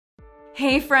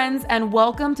Hey friends, and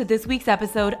welcome to this week's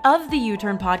episode of the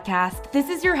U-Turn Podcast. This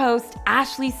is your host,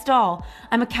 Ashley Stahl.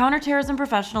 I'm a counterterrorism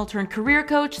professional turned career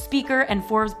coach, speaker, and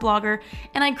Forbes blogger,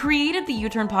 and I created the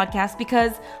U-Turn Podcast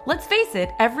because, let's face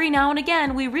it, every now and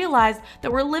again we realize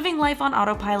that we're living life on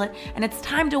autopilot and it's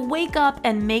time to wake up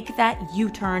and make that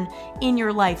U-turn in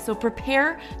your life. So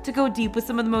prepare to go deep with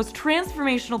some of the most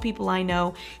transformational people I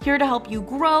know, here to help you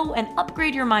grow and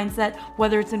upgrade your mindset,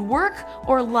 whether it's in work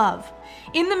or love.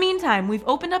 In the meantime, we've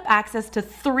opened up access to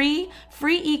 3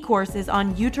 free e-courses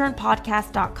on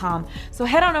uturnpodcast.com. So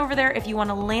head on over there if you want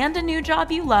to land a new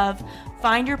job you love,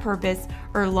 find your purpose,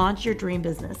 or launch your dream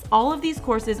business. All of these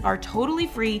courses are totally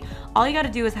free. All you got to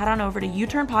do is head on over to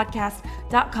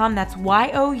uturnpodcast.com. That's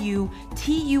YOUTURN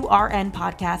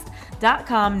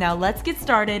podcast.com. Now let's get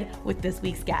started with this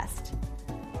week's guest.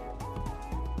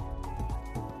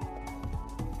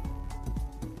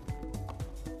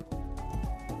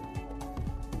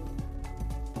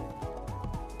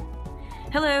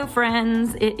 Hello,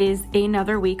 friends. It is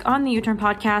another week on the U-Turn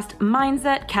Podcast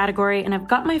Mindset category, and I've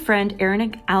got my friend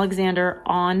Aaron Alexander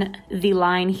on the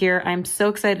line here. I'm so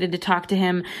excited to talk to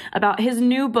him about his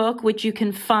new book, which you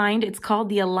can find. It's called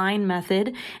The Align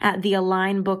Method at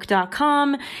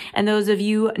thealignbook.com. And those of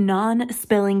you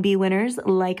non-spelling bee winners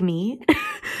like me,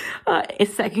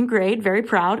 it's second grade, very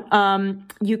proud.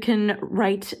 You can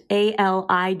write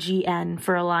ALIGN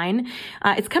for Align.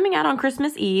 It's coming out on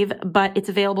Christmas Eve, but it's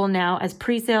available now as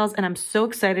pre-sales, and I'm so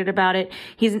excited about it.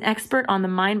 He's an expert on the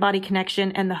mind-body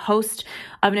connection and the host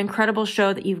of an incredible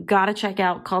show that you've got to check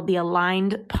out called The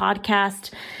Aligned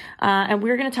Podcast. And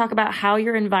we're going to talk about how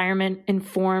your environment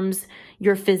informs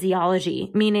your physiology,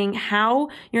 meaning how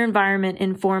your environment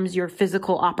informs your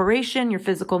physical operation, your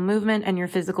physical movement, and your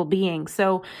physical being.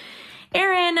 So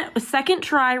Aaron, second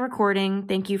try recording.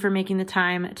 Thank you for making the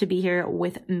time to be here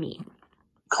with me.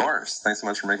 Of course. Thanks so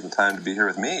much for making the time to be here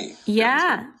with me.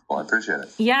 Yeah. Well, I appreciate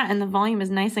it. Yeah, and the volume is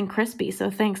nice and crispy, so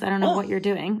thanks. I don't know what you're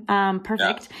doing.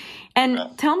 Perfect. Yeah.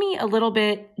 And tell me a little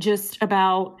bit just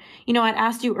about, I'd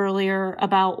asked you earlier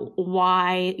about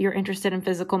why you're interested in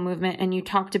physical movement, and you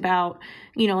talked about,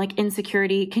 like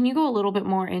insecurity. Can you go a little bit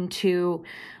more into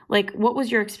what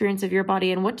was your experience of your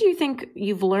body, and what do you think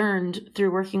you've learned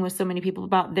through working with so many people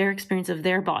about their experience of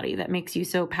their body that makes you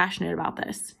so passionate about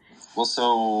this? Well,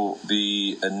 so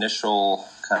the initial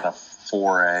kind of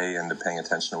foray into paying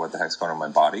attention to what the heck's going on in my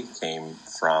body came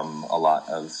from a lot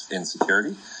of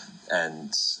insecurity.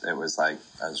 And it was like,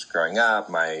 I was growing up,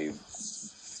 my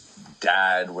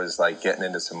dad was getting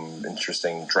into some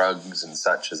interesting drugs and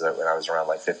such as when I was around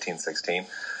 15, 16.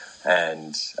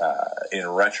 And in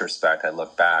retrospect, I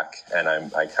look back and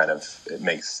it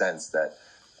makes sense that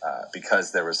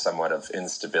because there was somewhat of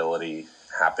instability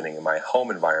happening in my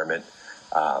home environment,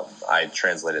 I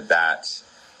translated that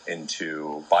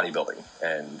into bodybuilding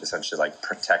and essentially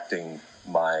protecting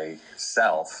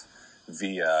myself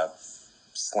via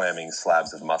slamming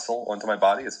slabs of muscle onto my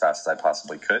body as fast as I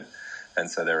possibly could.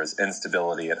 And so there was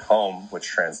instability at home, which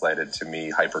translated to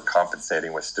me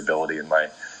hypercompensating with stability in my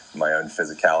own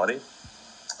physicality.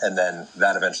 And then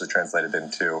that eventually translated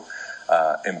into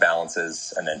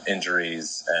imbalances and then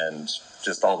injuries and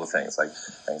just all the things like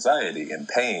anxiety and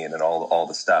pain and all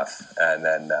the stuff. And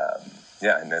then,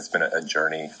 and it's been a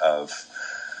journey of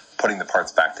putting the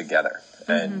parts back together.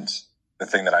 Mm-hmm. And the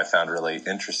thing that I found really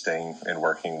interesting in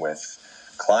working with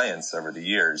clients over the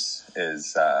years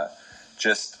is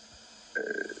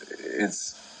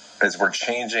as we're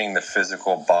changing the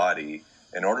physical body,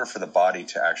 in order for the body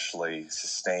to actually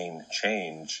sustain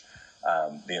change,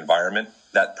 the environment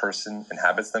that person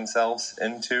inhabits themselves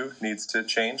into needs to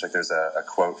change. There's a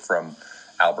quote from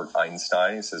Albert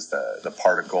Einstein. He says the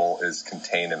particle is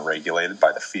contained and regulated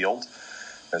by the field.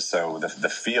 And so the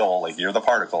field, you're the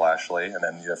particle, Ashley, and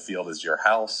then the field is your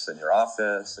house and your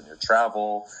office and your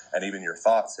travel and even your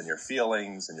thoughts and your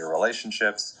feelings and your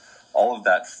relationships. All of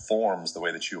that forms the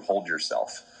way that you hold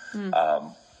yourself.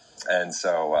 And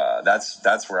so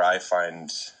that's where I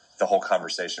find the whole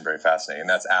conversation very fascinating. And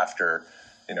that's after,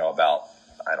 about,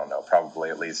 I don't know, probably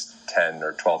at least 10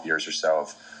 or 12 years or so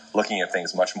of looking at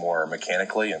things much more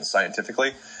mechanically and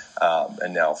scientifically.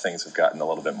 And now things have gotten a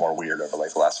little bit more weird over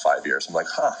the last 5 years. I'm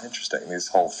interesting. These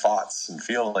whole thoughts and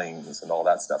feelings and all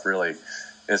that stuff really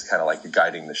is kind of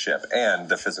guiding the ship. And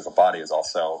the physical body is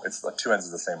also, it's the two ends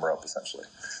of the same rope, essentially.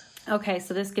 Okay,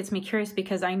 so this gets me curious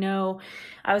because I know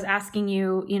I was asking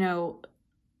you,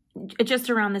 just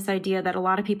around this idea that a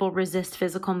lot of people resist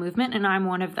physical movement, and I'm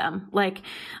one of them. Like,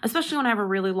 especially when I have a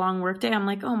really long work day, I'm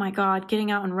like, oh my God,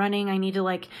 getting out and running, I need to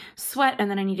like sweat,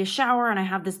 and then I need to shower, and I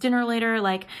have this dinner later.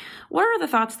 Like, what are the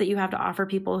thoughts that you have to offer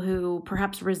people who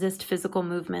perhaps resist physical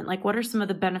movement? Like, what are some of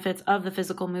the benefits of the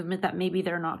physical movement that maybe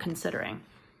they're not considering?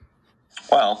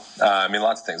 Well, I mean,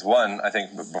 lots of things. One, I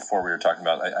think before we were talking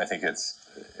about, I think it's,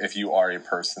 if you are a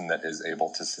person that is able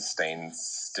to sustain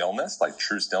stillness, like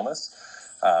true stillness,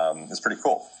 it's pretty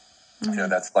cool. Mm-hmm. You know,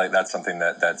 that's something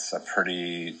that's a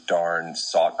pretty darn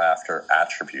sought after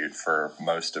attribute for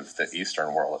most of the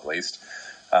Eastern world, at least.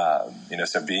 You know,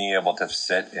 so being able to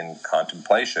sit in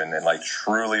contemplation and like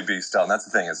truly be still. And that's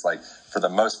the thing, is like, for the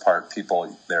most part,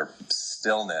 people, their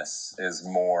stillness is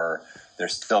more, they're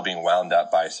still being wound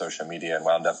up by social media and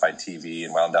wound up by TV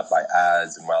and wound up by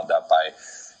ads and wound up by,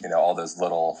 you know, all those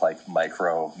little like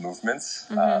micro movements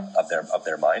of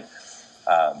their mind.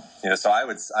 You know, so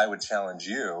I would challenge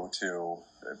you to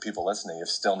people listening, if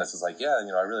stillness is like, yeah,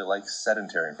 you know, I really like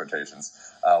sedentary in quotations.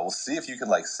 We'll see if you can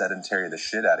like sedentary the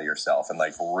shit out of yourself and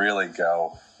like really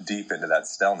go deep into that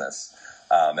stillness,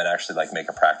 and actually like make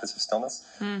a practice of stillness.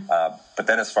 But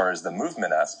then as far as the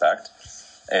movement aspect,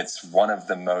 it's one of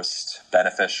the most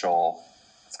beneficial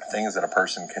things that a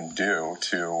person can do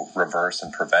to reverse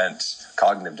and prevent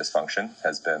cognitive dysfunction.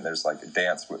 There's like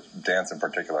dance in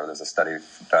particular. There's a study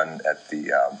done at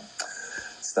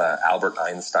it's the Albert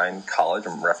Einstein College.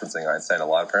 I'm referencing Einstein a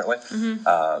lot, apparently.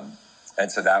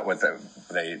 And so that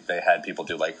they had people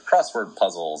do like crossword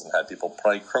puzzles and had people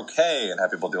play croquet and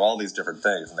had people do all these different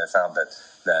things. And they found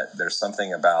that there's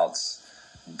something about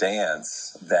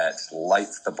dance that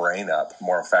lights the brain up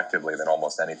more effectively than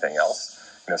almost anything else.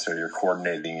 You know, so you're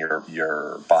coordinating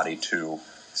your body to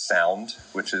sound,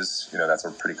 which is, you know, that's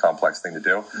a pretty complex thing to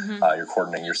do. You're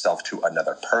coordinating yourself to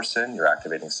another person. You're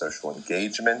activating social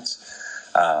engagement.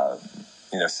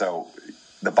 You know, so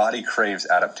the body craves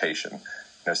adaptation. You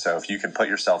know, so if you can put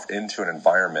yourself into an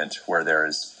environment where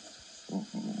there's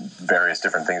various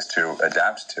different things to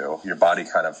adapt to, your body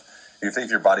you think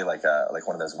of your body like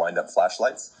one of those wind up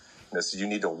flashlights. You know, so you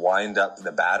need to wind up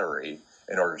the battery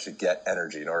in order to get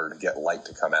energy, in order to get light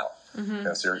to come out. You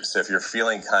know, so if you're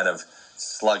feeling kind of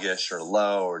sluggish or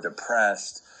low or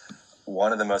depressed,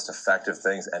 one of the most effective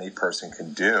things any person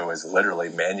can do is literally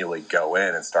manually go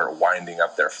in and start winding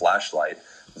up their flashlight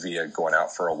via going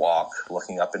out for a walk,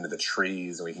 looking up into the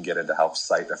trees, and we can get into how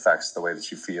sight affects the way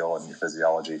that you feel and your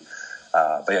physiology.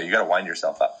 But yeah, you got to wind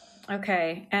yourself up.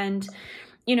 Okay. And,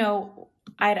 you know,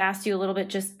 I'd asked you a little bit,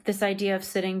 just this idea of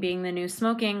sitting being the new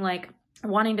smoking, like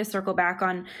wanting to circle back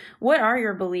on what are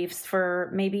your beliefs for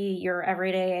maybe your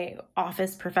everyday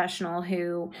office professional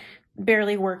who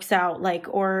barely works out, like,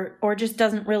 or just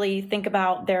doesn't really think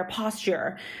about their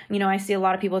posture. You know, I see a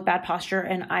lot of people with bad posture,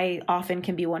 and I often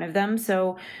can be one of them.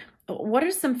 So what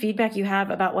is some feedback you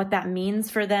have about what that means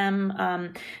for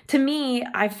them? To me,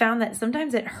 I found that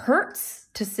sometimes it hurts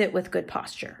to sit with good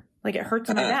posture. Like, it hurts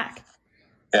my back.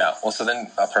 Yeah. Well, so then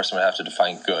a person would have to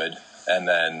define good. And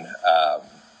then,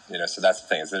 you know, so that's the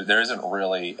thing, is there isn't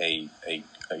really a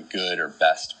good or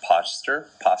best posture.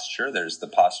 There's the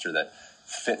posture that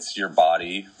fits your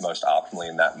body most optimally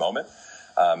in that moment.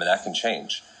 And that can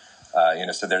change. You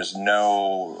know, so there's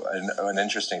an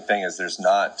interesting thing is there's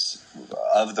not,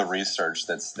 of the research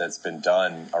that's been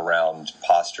done around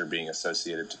posture being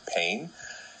associated to pain,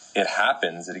 it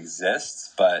happens, it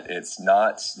exists, but it's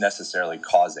not necessarily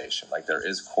causation. Like, there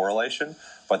is correlation,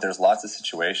 but there's lots of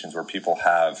situations where people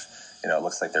have, you know, it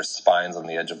looks like their spine's on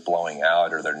the edge of blowing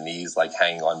out, or their knees like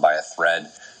hanging on by a thread,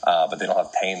 but they don't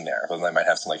have pain there. But they might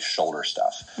have some like shoulder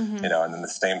stuff, you know, and then the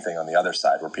same thing on the other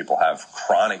side where people have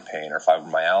chronic pain or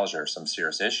fibromyalgia or some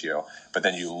serious issue, but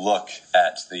then you look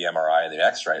at the MRI or the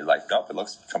X-ray, like, nope, it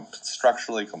looks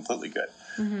structurally completely good.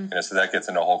 You know, so that gets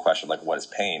into a whole question of like, what is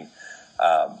pain?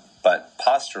 But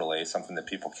posturally, something that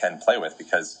people can play with,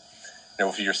 because, you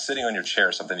know, if you're sitting on your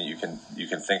chair, something that you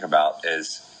can think about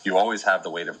is you always have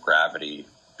the weight of gravity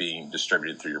being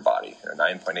distributed through your body,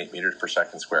 9.8 meters per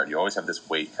second squared. You always have this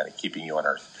weight kind of keeping you on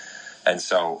Earth. And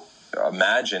so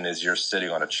imagine as you're sitting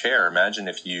on a chair, imagine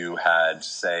if you had,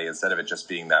 say, instead of it just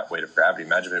being that weight of gravity,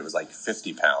 imagine if it was like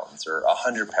 50 pounds or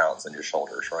 100 pounds on your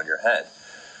shoulders or on your head.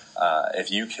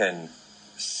 If you can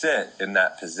sit in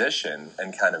that position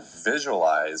and kind of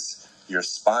visualize your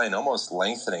spine almost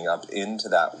lengthening up into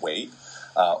that weight,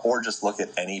 or just look at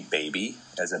any baby.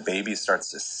 As a baby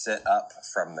starts to sit up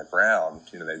from the ground,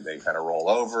 you know, they kind of roll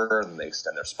over and they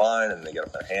extend their spine and they get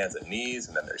on their hands and knees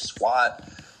and then they squat.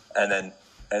 And then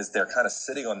as they're kind of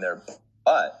sitting on their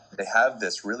butt, they have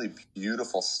this really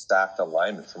beautiful stacked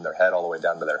alignment from their head all the way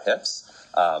down to their hips.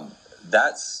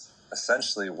 That's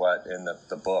essentially what in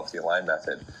the book, the Align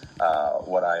Method,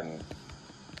 what I'm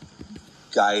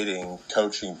guiding,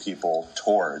 coaching people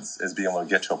towards is being able to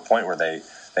get to a point where they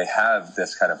have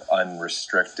this kind of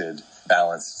unrestricted,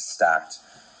 balanced, stacked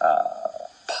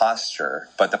posture,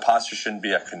 but the posture shouldn't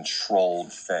be a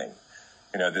controlled thing.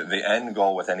 The end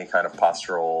goal with any kind of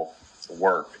postural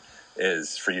work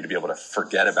is for you to be able to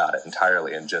forget about it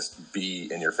entirely and just be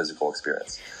in your physical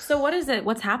experience. So what is it?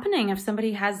 What's happening if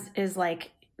somebody is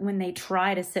like, when they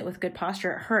try to sit with good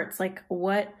posture, it hurts? Like,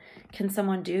 what can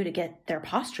someone do to get their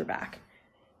posture back?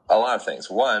 A lot of things.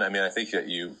 One, I think that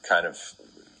you kind of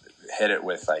hit it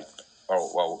with like,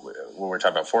 what we were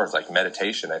talking about before is like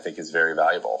meditation, I think is very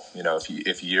valuable.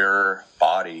 If your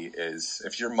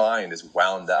mind is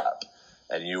wound up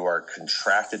and you are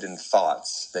contracted in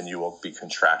thoughts, then you will be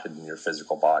contracted in your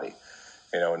physical body.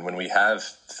 And when we have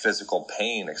physical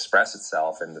pain express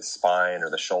itself in the spine or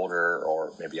the shoulder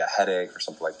or maybe a headache or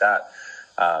something like that,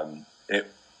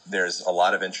 there's a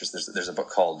lot of interest. There's a book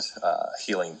called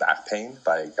Healing Back Pain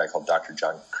by a guy called Dr.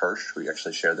 John Kirsch. We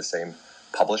actually share the same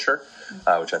publisher,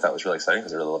 which I thought was really exciting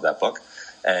because I really love that book.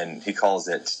 And he calls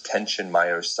it tension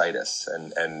myositis.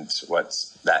 And what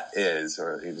that is,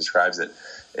 or he describes it,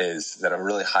 is that a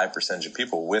really high percentage of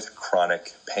people with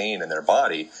chronic pain in their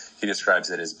body, he describes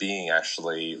it as being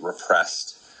actually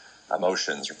repressed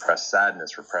emotions, repressed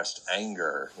sadness, repressed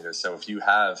anger. So if you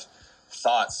have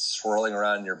thoughts swirling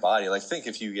around in your body, like think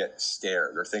if you get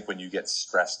scared or think when you get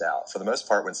stressed out. For the most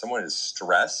part, when someone is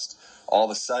stressed, all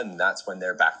of a sudden that's when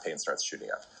their back pain starts shooting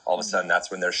up. All of a sudden that's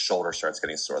when their shoulder starts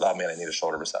getting sore. Oh man, I need a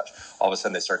shoulder massage. All of a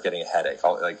sudden they start getting a headache.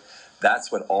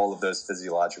 That's when all of those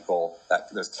physiological,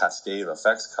 those cascade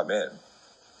effects come in.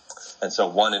 And so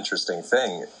one interesting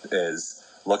thing is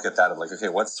look at that of like, okay,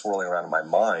 what's swirling around in my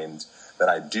mind that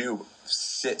I do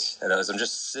sit, and as I'm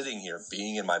just sitting here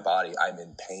being in my body, I'm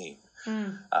in pain.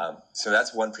 So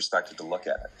that's one perspective to look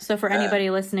at it. So for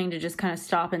anybody listening to just kind of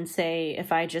stop and say,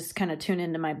 if I just kind of tune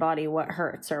into my body, what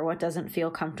hurts or what doesn't feel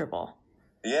comfortable?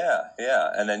 Yeah.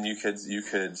 And then you could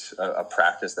a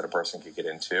practice that a person could get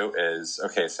into is,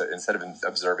 okay, so instead of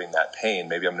observing that pain,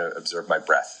 maybe I'm going to observe my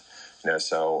breath.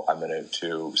 So I'm going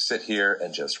to sit here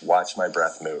and just watch my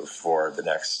breath move for the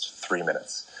next 3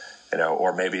 minutes.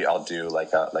 Or maybe I'll do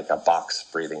like a box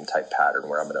breathing type pattern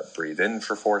where I'm going to breathe in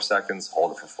for 4 seconds,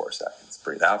 hold it for 4 seconds,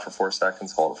 breathe out for 4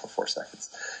 seconds, hold it for 4 seconds,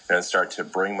 and start to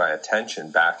bring my attention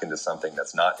back into something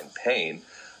that's not in pain,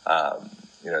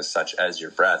 such as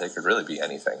your breath. It could really be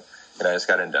anything. I just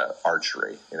got into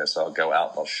archery, so I'll go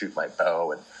out and I'll shoot my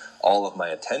bow, and all of my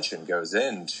attention goes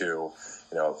into,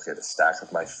 get a stack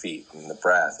with my feet and the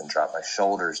breath and drop my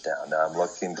shoulders down. Now I'm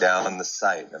looking down on the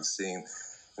sight and I'm seeing,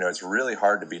 it's really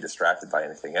hard to be distracted by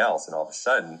anything else. And all of a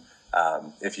sudden,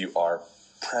 if you are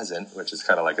present, which is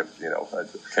kind of like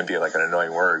can be like an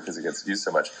annoying word because it gets used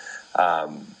so much.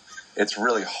 It's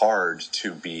really hard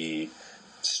to be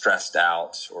stressed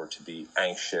out or to be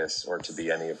anxious or to be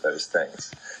any of those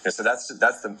things. So that's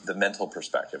the mental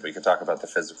perspective. We could talk about the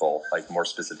physical, like more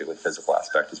specifically physical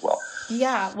aspect as well.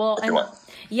 Yeah. Well,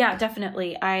 yeah,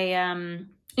 definitely. I'm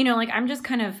just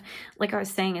kind of, like I was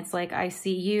saying, it's like I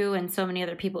see you and so many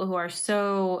other people who are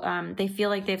so, they feel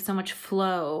like they have so much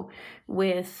flow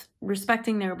with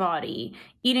respecting their body,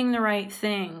 eating the right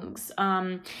things.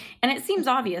 And it seems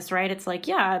obvious, right? It's like,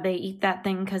 yeah, they eat that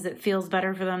thing because it feels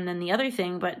better for them than the other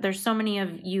thing. But there's so many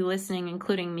of you listening,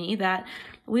 including me, that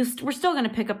we're still going to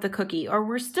pick up the cookie, or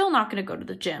we're still not going to go to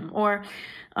the gym, or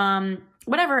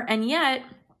whatever. And yet,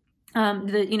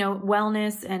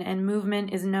 wellness and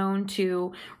movement is known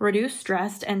to reduce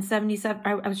stress, and 77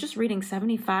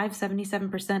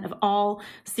 of all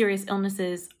serious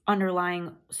illnesses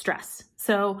underlying stress.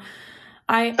 So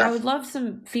I would love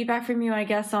some feedback from you, I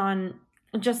guess, on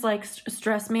just like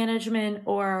stress management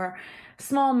or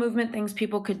small movement things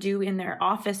people could do in their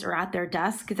office or at their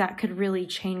desk that could really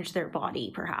change their body,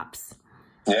 perhaps.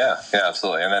 Yeah,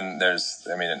 absolutely. And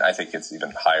then I think it's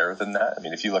even higher than that.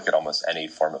 If you look at almost any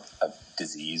form of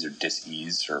disease or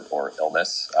dis-ease or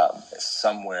illness,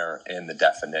 somewhere in the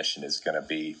definition is going to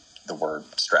be the word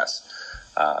stress.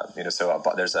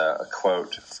 There's a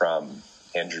quote from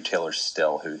Andrew Taylor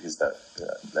Still, who's the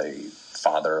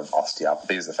father of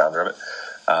osteopathy, he's the founder of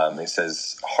it. He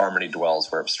says, "Harmony dwells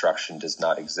where obstruction does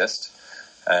not exist."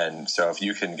 And so if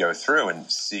you can go through and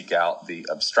seek out the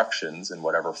obstructions in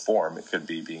whatever form, it could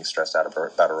be being stressed out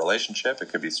about a relationship. It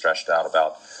could be stressed out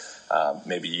about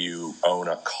maybe you own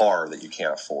a car that you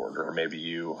can't afford, or maybe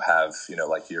you have,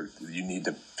 you need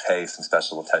to pay some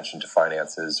special attention to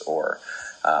finances, or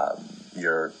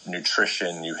your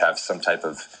nutrition, you have some type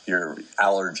of your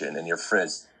allergen in your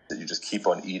fridge that you just keep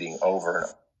on eating over and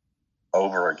over.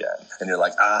 over again. And you're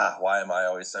like, why am I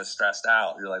always so stressed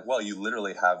out? You're like, well, you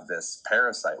literally have this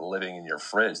parasite living in your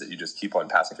fridge that you just keep on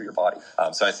passing through your body.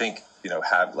 So I think,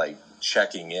 have like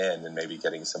checking in and maybe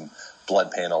getting some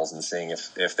blood panels and seeing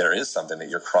if there is something that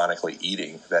you're chronically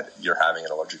eating that you're having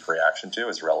an allergic reaction to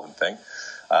is a relevant thing.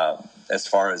 As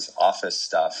far as office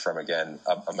stuff from, again,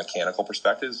 a mechanical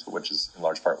perspective, which is in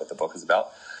large part what the book is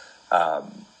about,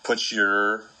 put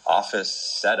your office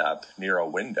setup near a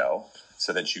window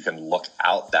so that you can look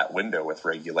out that window with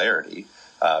regularity,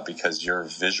 because your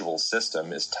visual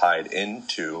system is tied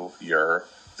into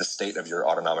the state of your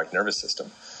autonomic nervous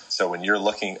system. So when you're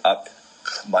looking up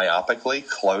myopically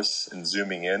close and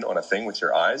zooming in on a thing with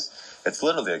your eyes, it's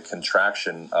literally a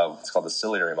contraction of what's called the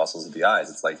ciliary muscles of the eyes.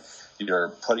 It's like you're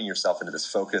putting yourself into this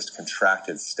focused,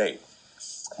 contracted state,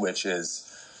 which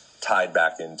is tied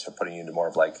back into putting you into more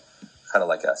of like kind of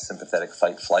like a sympathetic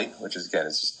fight-flight, which is, again,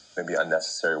 it's just maybe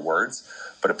unnecessary words,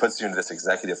 but it puts you into this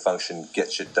executive function,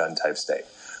 get shit done type state.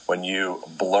 When you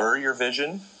blur your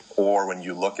vision or when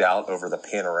you look out over the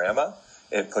panorama,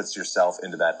 it puts yourself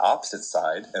into that opposite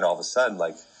side. And all of a sudden,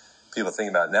 like people think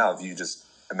about it now, if you just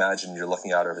imagine you're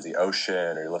looking out over the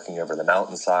ocean or you're looking over the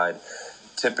mountainside,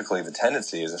 typically the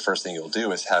tendency is the first thing you'll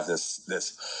do is have this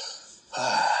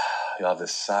you'll have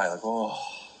this sigh like, oh,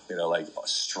 like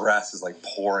stress is like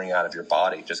pouring out of your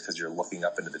body just because you're looking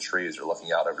up into the trees or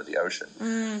looking out over the ocean.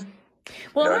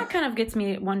 Well, that kind of gets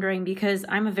me wondering because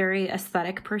I'm a very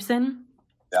aesthetic person.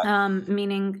 Yeah.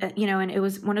 Meaning, and it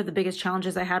was one of the biggest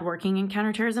challenges I had working in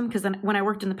counterterrorism because when I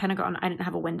worked in the Pentagon, I didn't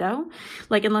have a window.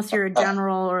 Like, unless you're a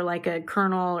general or like a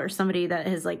colonel or somebody that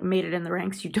has like made it in the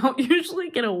ranks, you don't usually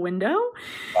get a window.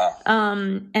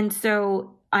 Wow. And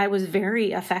so I was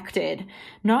very affected,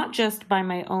 not just by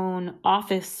my own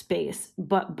office space,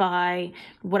 but by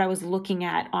what I was looking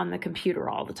at on the computer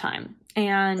all the time.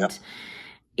 And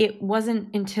it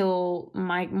wasn't until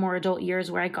my more adult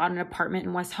years where I got an apartment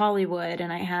in West Hollywood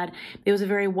and it was a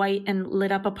very white and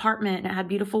lit up apartment and it had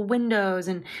beautiful windows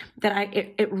and that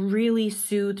it really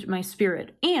soothed my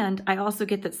spirit. And I also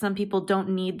get that some people don't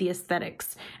need the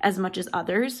aesthetics as much as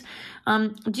others.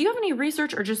 Do you have any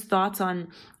research or just thoughts on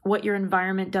what your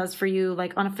environment does for you,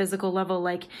 like on a physical level?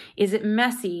 Like, is it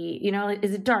messy?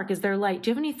 Is it dark? Is there light? Do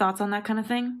you have any thoughts on that kind of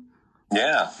thing?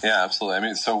 Yeah, absolutely. I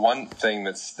mean, so one thing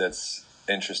that's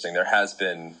interesting, there has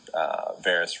been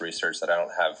various research that I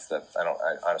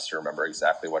honestly remember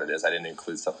exactly what it is. I didn't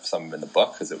include some in the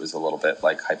book because it was a little bit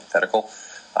like hypothetical.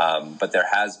 But there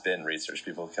has been research.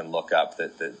 People can look up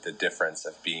the difference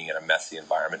of being in a messy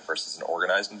environment versus an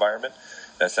organized environment.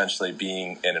 Essentially,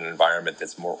 being in an environment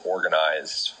that's more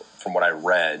organized, from what I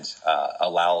read,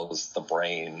 allows the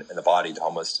brain and the body to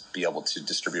almost be able to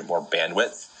distribute more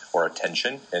bandwidth or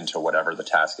attention into whatever the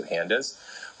task at hand is.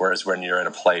 Whereas when you're in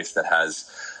a place that has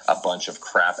a bunch of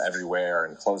crap everywhere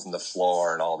and clothes on the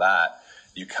floor and all that,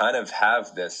 you kind of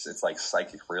have this, it's like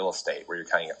psychic real estate where you're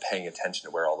kind of paying attention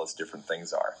to where all those different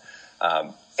things are.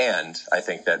 And I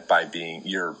think that by being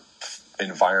your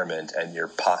environment and your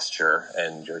posture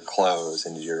and your clothes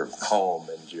and your home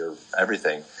and your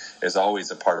everything is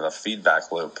always a part of a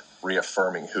feedback loop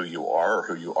reaffirming who you are or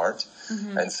who you aren't.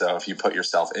 Mm-hmm. And so if you put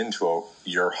yourself into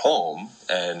your home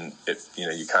and it's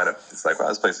like, well,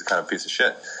 this place is kind of a piece of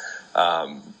shit.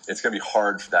 It's going to be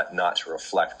hard for that not to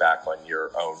reflect back on your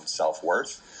own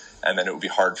self-worth. And then it would be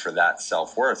hard for that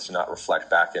self-worth to not reflect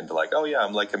back into like, oh yeah,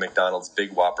 I'm like a McDonald's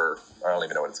Big Whopper. I don't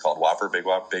even know what it's called. Whopper, Big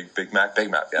Whopper, Big Mac.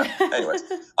 Yeah. Anyways,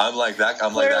 I'm like that.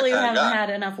 I'm like that kind of guy. Clearly, you haven't had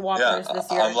enough Whoppers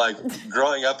this year. I'm like,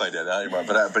 growing up, I did not anymore.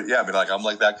 But like, I'm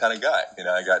like that kind of guy.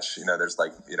 I got, there's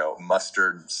like,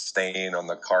 mustard stain on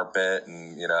the carpet,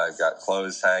 and I've got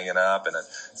clothes hanging up, and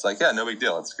it's like, yeah, no big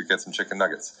deal. Let's go get some chicken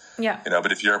nuggets. Yeah.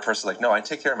 But if you're a person like, no, I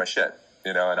take care of my shit.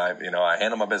 And I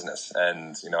handle my business,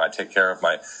 and I take care of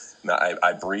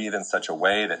I breathe in such a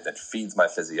way that feeds my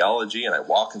physiology, and I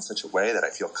walk in such a way that I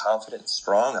feel confident and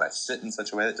strong, and I sit in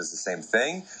such a way that does the same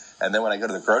thing. And then when I go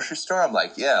to the grocery store, I'm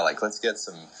like, yeah, like let's get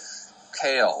some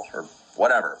kale or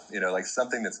whatever, like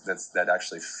something that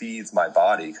actually feeds my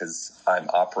body because I'm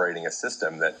operating a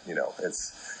system that,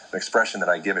 it's an expression that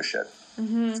I give a shit.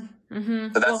 Mm-hmm.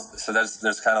 Mm-hmm. So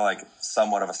there's kind of like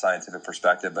somewhat of a scientific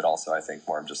perspective, but also I think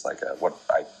more of just like what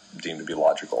I deem to be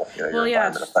logical. Your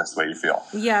environment affects the way you feel.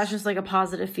 Yeah, it's just like a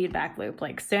positive feedback loop.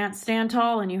 Like stand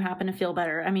tall and you happen to feel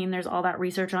better. I mean, there's all that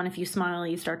research on if you smile,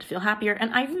 you start to feel happier.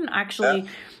 And I even actually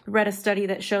read a study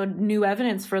that showed new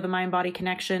evidence for the mind-body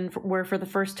connection, where for the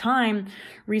first time,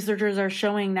 researchers are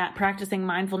showing that practicing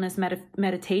mindfulness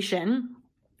meditation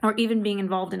or even being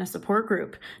involved in a support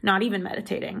group, not even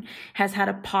meditating, has had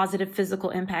a positive physical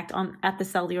impact at the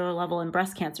cellular level in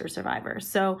breast cancer survivors.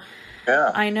 So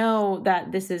yeah. I know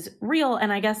that this is real,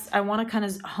 and I guess I want to kind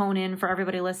of hone in for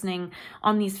everybody listening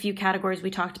on these few categories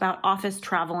we talked about: office,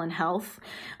 travel, and health.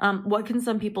 What can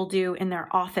some people do in their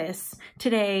office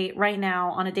today, right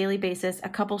now, on a daily basis? A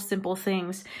couple simple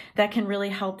things that can really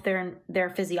help their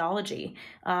physiology.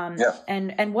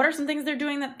 And what are some things they're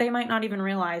doing that they might not even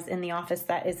realize in the office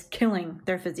that is killing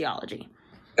their physiology?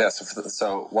 Yeah,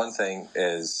 so one thing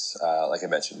is, like I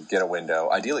mentioned, get a window.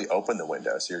 Ideally, open the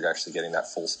window so you're actually getting that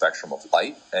full spectrum of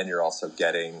light, and you're also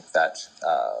getting that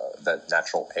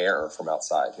natural air from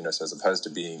outside. So as opposed to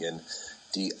being in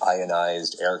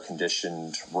deionized,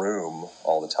 air-conditioned room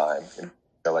all the time.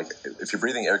 Like if you're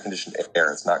breathing air-conditioned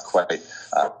air, it's not quite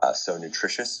so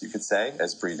nutritious, you could say,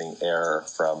 as breathing air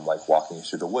from like walking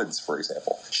through the woods, for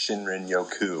example. Shinrin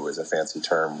yoku is a fancy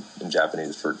term in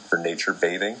Japanese for nature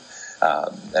bathing.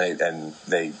 And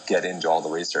they get into all the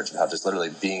research of how just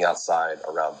literally being outside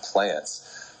around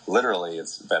plants, literally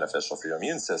it's beneficial for your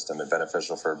immune system and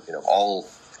beneficial for,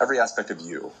 every aspect of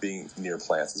you. Being near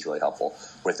plants is really helpful.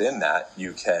 Within that,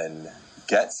 you can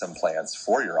get some plants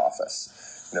for your office.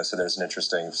 So there's an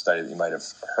interesting study that you might have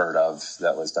heard of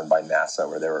that was done by NASA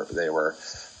where they were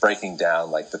breaking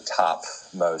down like the top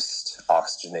most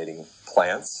oxygenating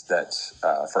plants that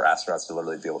for astronauts to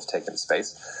literally be able to take into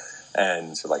space.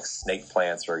 And so like snake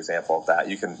plants, for example, of that,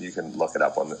 you can look it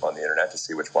up on the internet to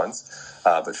see which ones,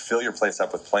 but fill your place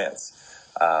up with plants.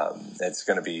 It's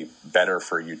going to be better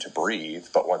for you to breathe.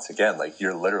 But once again, like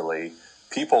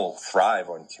people thrive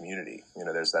on community.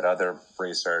 There's that other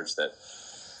research that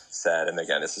said, and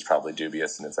again, this is probably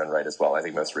dubious in its own right as well. I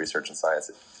think most research in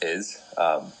science is,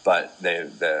 but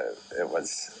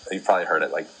you've probably heard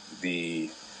it, like the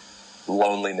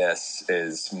loneliness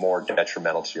is more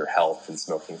detrimental to your health than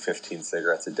smoking 15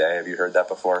 cigarettes a day. Have you heard that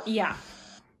before? Yeah.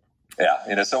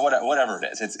 Yeah. So whatever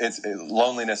it is,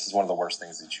 loneliness is one of the worst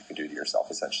things that you can do to yourself,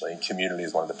 essentially. And community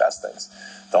is one of the best things.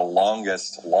 The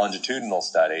longest longitudinal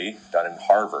study done in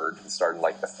Harvard, started in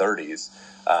like the 30s,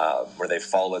 where they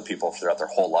followed people throughout their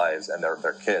whole lives and their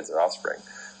kids, their offspring,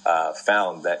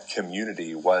 found that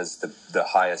community was the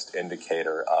highest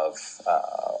indicator of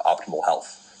optimal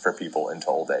health for people into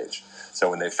old age. So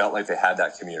when they felt like they had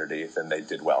that community, then they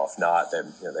did well. If not,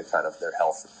 then they kind of their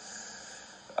health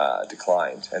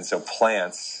declined. And so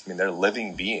plants, they're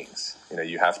living beings.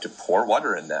 You have to pour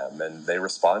water in them, and they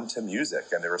respond to music,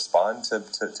 and they respond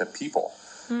to people.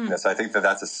 So I think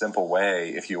that's a simple way.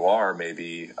 If you are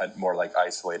maybe a more like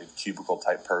isolated cubicle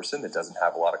type person that doesn't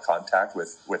have a lot of contact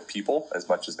with people as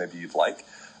much as maybe you'd like,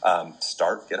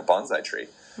 get a bonsai tree.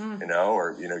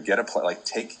 Or get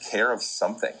take care of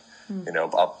something,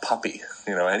 a puppy,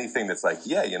 anything that's like,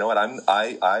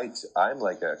 I'm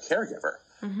like a caregiver,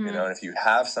 and if you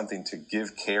have something to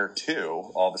give care to,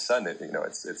 all of a sudden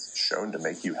it's shown to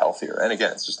make you healthier. And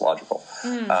again, it's just logical.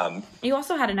 You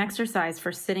also had an exercise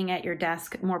for sitting at your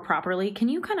desk more properly. Can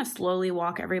you kind of slowly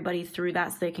walk everybody through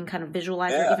that so they can kind of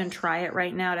visualize or even try it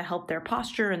right now to help their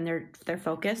posture and their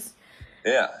focus?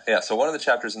 Yeah. So one of the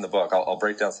chapters in the book, I'll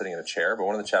break down sitting in a chair, but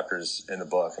one of the chapters in the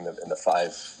book and the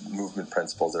 5 movement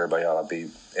principles that everybody ought to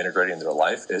be integrating into their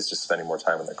life is just spending more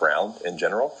time on the ground in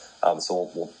general.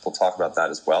 So we'll talk about that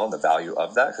as well and the value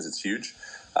of that because it's huge.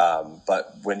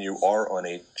 But when you are on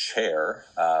a chair,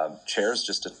 chair is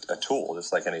just a tool,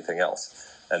 just like anything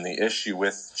else. And the issue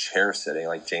with chair sitting,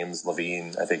 like James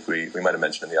Levine, I think we might have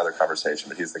mentioned in the other conversation,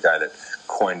 but he's the guy that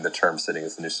coined the term sitting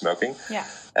as the new smoking. Yeah.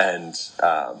 And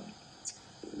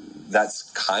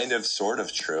that's kind of sort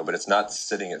of true, but it's not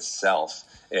sitting itself.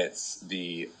 It's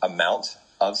the amount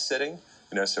of sitting.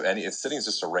 Sitting is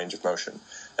just a range of motion.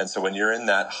 And so when you're in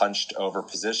that hunched over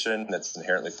position, that's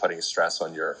inherently putting stress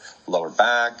on your lower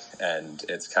back, and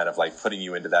it's kind of like putting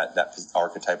you into that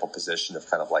archetypal position of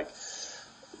kind of like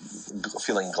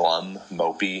feeling glum,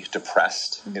 mopey,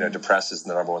 depressed. Depressed is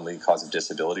the number 1 leading cause of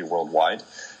disability worldwide.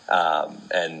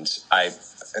 And I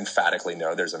emphatically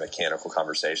know there's a mechanical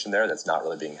conversation there that's not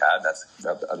really being had. That's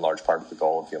a large part of the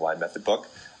goal of the Align Method book,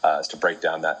 is to break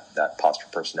down that posture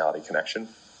personality connection.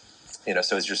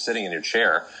 So as you're sitting in your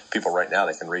chair, people right now,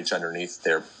 they can reach underneath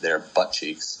their butt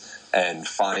cheeks and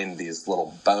find these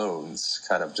little bones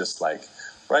kind of just like,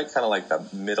 right, kind of like the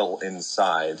middle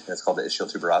inside. It's called the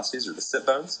ischial tuberosities or the sit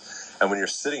bones. And when you're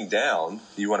sitting down,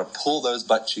 you want to pull those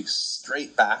butt cheeks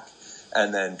straight back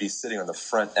and then be sitting on the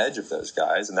front edge of those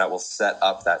guys. And that will set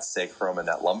up that sacrum and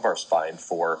that lumbar spine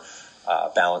for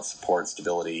balance, support,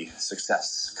 stability,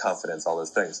 success, confidence, all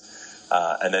those things.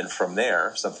 And then from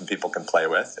there, something people can play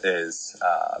with is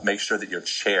make sure that your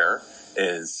chair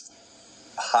is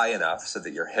high enough so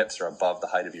that your hips are above the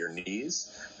height of your knees,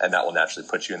 and that will naturally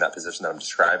put you in that position that I'm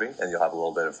describing, and you'll have a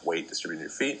little bit of weight distributed in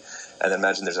your feet. And then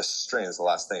imagine there's a string. This is the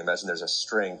last thing. Imagine there's a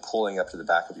string pulling up to the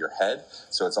back of your head,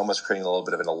 so it's almost creating a little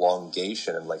bit of an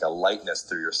elongation and like a lightness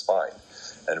through your spine.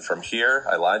 And from here,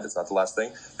 I lied, that's not the last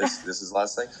thing. This is the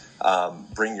last thing.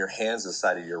 Bring your hands to the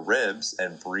side of your ribs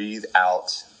and breathe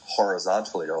out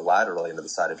horizontally or laterally into the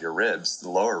side of your ribs, the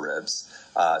lower ribs,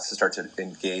 to start to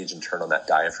engage and turn on that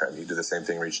diaphragm. You do the same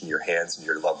thing, reaching your hands and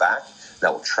your low back.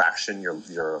 That will traction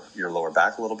your lower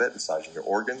back a little bit, massaging your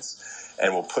organs,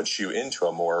 and will put you into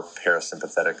a more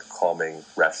parasympathetic, calming,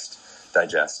 rest,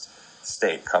 digest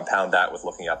state. Compound that with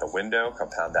looking out the window,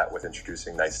 compound that with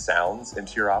introducing nice sounds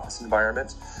into your office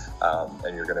environment,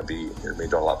 and you're going to be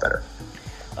doing a lot better.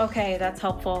 Okay, that's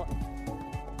helpful.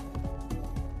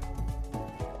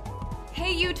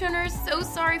 Hey U-Turners, so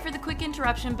sorry for the quick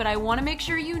interruption, but I want to make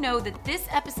sure you know that this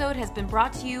episode has been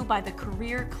brought to you by the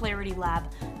Career Clarity Lab,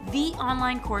 the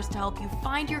online course to help you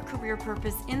find your career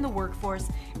purpose in the workforce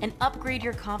and upgrade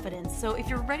your confidence. So if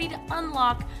you're ready to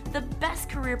unlock the best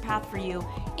career path for you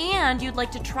and you'd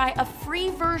like to try a free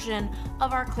version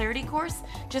of our Clarity course,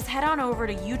 just head on over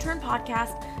to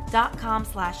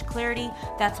youturnpodcast.com/clarity.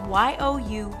 That's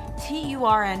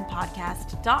YOUTURN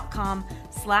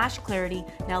podcast.com/clarity.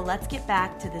 Now let's get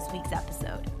back to this week's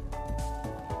episode.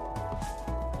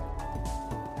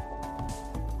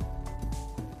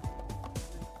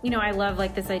 You know, I love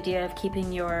like this idea of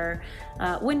keeping your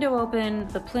window open,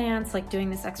 the plants, like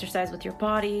doing this exercise with your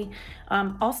body.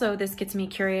 Also, this gets me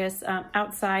curious,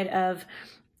 outside of,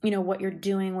 you know, what you're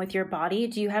doing with your body,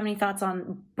 do you have any thoughts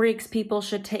on breaks people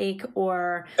should take,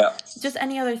 or just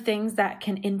any other things that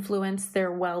can influence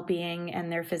their well-being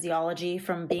and their physiology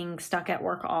from being stuck at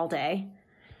work all day?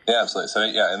 Yeah, absolutely. So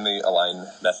in the Align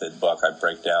Method book, I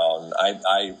break down,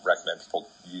 I recommend people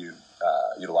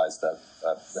utilize the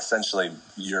essentially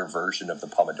your version of the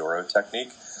Pomodoro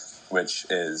technique, which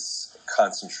is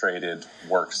concentrated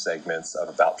work segments of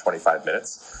about 25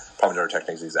 minutes. Pomodoro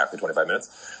technique is exactly 25 minutes,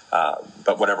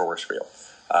 but whatever works for you.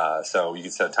 So you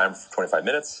can set a timer for 25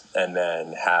 minutes and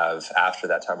then have, after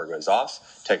that timer goes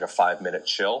off, take a 5-minute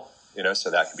chill,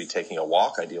 so that could be taking a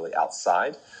walk, ideally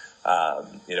outside.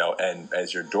 And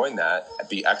as you're doing that,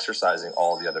 be exercising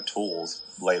all the other tools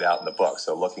laid out in the book.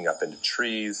 So looking up into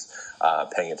trees,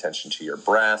 paying attention to your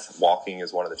breath. Walking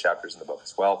is one of the chapters in the book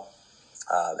as well.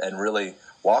 And really,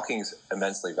 walking is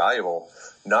immensely valuable,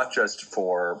 not just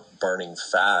for burning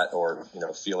fat or,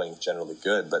 feeling generally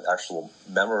good, but actual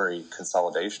memory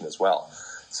consolidation as well.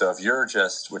 So if you're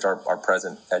which our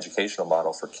present educational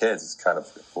model for kids is kind of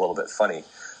a little bit funny,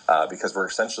 because we're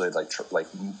essentially like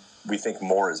we think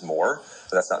more is more,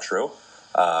 but that's not true.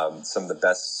 Some of the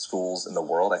best schools in the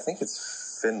world, I think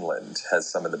it's Finland, has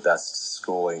some of the best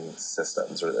schooling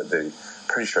systems, or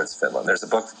pretty sure it's Finland. There's a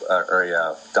book or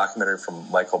a documentary from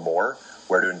Michael Moore,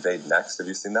 Where to Invade Next. Have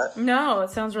you seen that? No,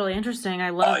 it sounds really interesting. I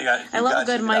love a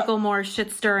good Michael Moore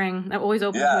shit stirring. I'm always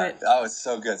open to it. Oh, it's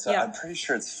so good. So I'm pretty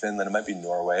sure it's Finland. It might be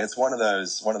Norway. It's one of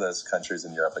those countries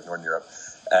in Europe, like Northern Europe,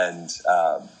 and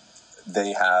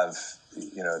they have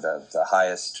the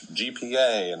highest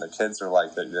GPA, and the kids are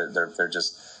like they're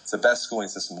just, it's the best schooling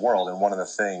system in the world. And one of the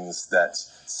things that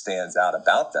stands out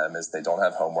about them is they don't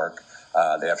have homework,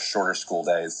 they have shorter school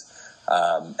days,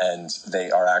 and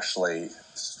they are actually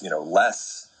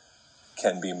less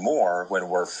can be more when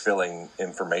we're filling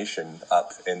information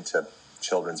up into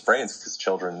children's brains, because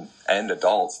children and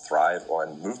adults thrive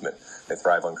on movement, they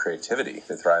thrive on creativity,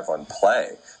 they thrive on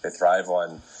play, they thrive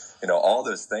on all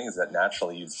those things that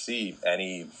naturally you'd see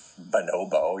any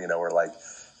bonobo, where like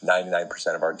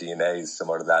 99% of our DNA is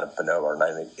similar to that of bonobo, or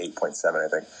 98.7, I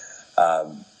think.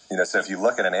 So if you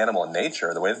look at an animal in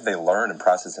nature, the way that they learn and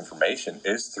process information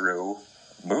is through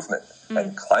movement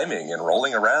and climbing and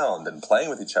rolling around and playing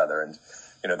with each other. And,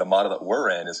 the model that we're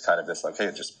in is kind of this, like,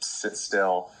 hey, just sit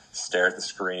still, stare at the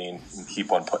screen, and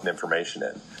keep on putting information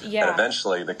in. Yeah. And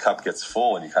eventually the cup gets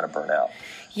full and you kind of burn out.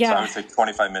 Yeah. So I would say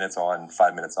 25 minutes on,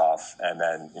 5 minutes off, and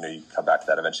then, you come back to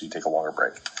that. Eventually you take a longer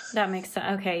break. That makes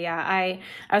sense. Okay, yeah. I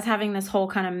was having this whole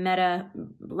kind of meta,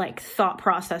 thought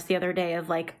process the other day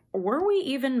of, were we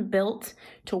even built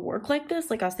to work like this?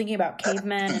 I was thinking about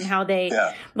cavemen and how they,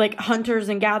 hunters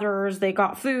and gatherers, they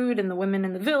got food, and the women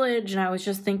in the village. And I was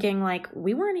just thinking,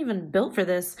 we weren't even built for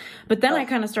this. But then I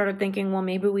kind of started thinking, well,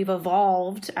 maybe we've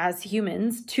evolved as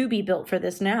humans to be built for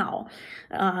this now.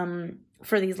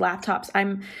 For these laptops.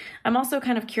 I'm also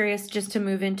kind of curious just to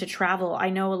move into travel. I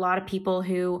know a lot of people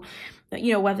who,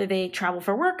 whether they travel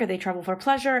for work or they travel for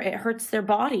pleasure, it hurts their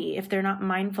body if they're not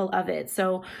mindful of it.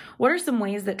 So what are some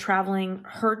ways that traveling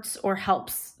hurts or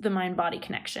helps the mind-body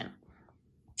connection?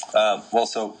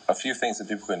 So a few things that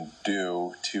people can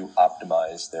do to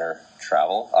optimize their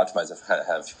travel. Optimize, I kind of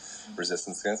have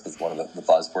resistance against, because it's one of the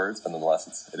buzzwords, but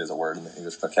nonetheless, it is a word in the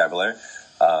English vocabulary.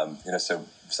 So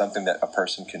something that a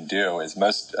person can do is,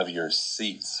 most of your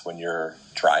seats when you're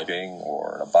driving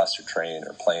or in a bus or train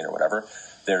or plane or whatever,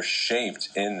 they're shaped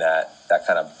in that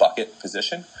kind of bucket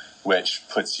position, which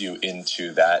puts you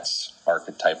into that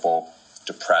archetypal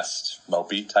depressed,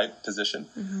 mopey type position.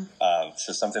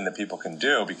 So something that people can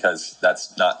do, because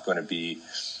that's not going to be,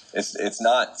 it's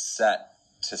not set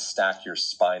to stack your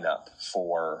spine up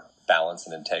for balance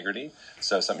and integrity.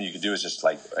 So something you could do is just,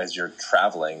 like, as you're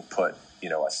traveling, put,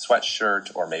 a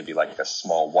sweatshirt or maybe like a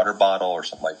small water bottle or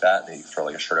something like that, and you throw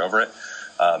like a shirt over it,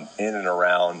 in and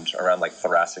around like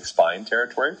thoracic spine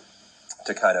territory,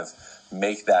 to kind of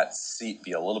make that seat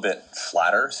be a little bit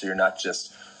flatter, so you're not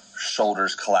just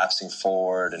shoulders collapsing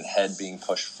forward and head being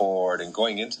pushed forward and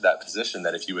going into that position.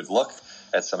 That if you would look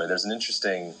at somebody, there's an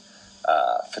interesting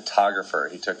photographer.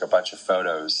 He took a bunch of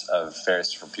photos of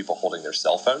various different people holding their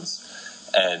cell phones,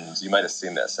 and you might have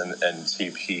seen this, and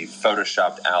he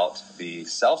photoshopped out the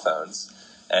cell phones,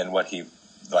 and what he,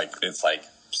 like, it's like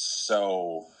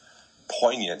so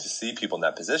poignant to see people in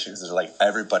that position, because like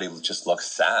everybody just looks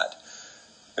sad.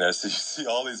 So you see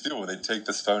all these people, when they take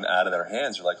this phone out of their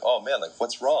hands, you're like, oh man, like,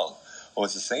 what's wrong? Well,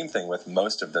 it's the same thing with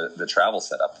most of the travel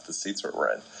setup, the seats that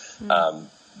we're in.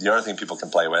 The other thing people can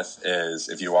play with is,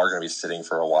 if you are going to be sitting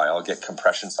for a while, get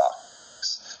compression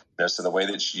socks. So the way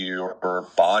that your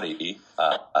body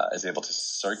is able to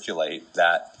circulate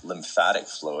that lymphatic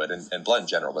fluid, and blood in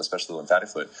general, but especially lymphatic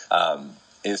fluid,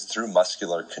 is through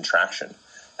muscular contraction.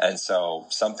 And so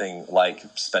something like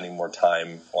spending more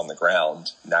time on the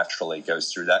ground naturally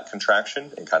goes through that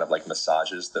contraction and kind of like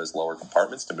massages those lower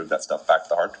compartments to move that stuff back to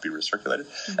the heart to be recirculated,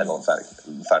 and the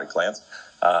lymphatic glands.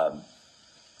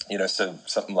 So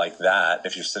something like that,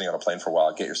 if you're sitting on a plane for a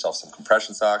while, get yourself some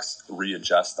compression socks,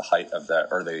 readjust the height of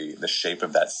the shape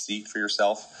of that seat for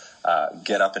yourself,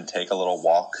 get up and take a little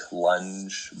walk,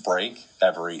 lunge, break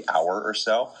every hour or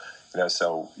so.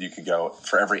 So you could go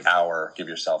for every hour, give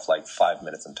yourself like 5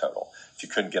 minutes in total. If you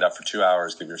couldn't get up for 2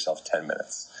 hours, give yourself 10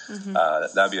 minutes.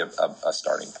 That'd be a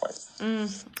starting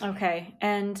point. Okay.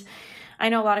 And I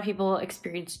know a lot of people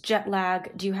experience jet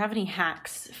lag. Do you have any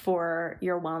hacks for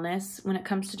your wellness when it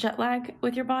comes to jet lag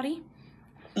with your body?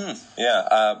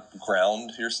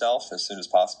 Ground yourself as soon as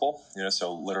possible.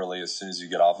 So literally as soon as you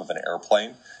get off of an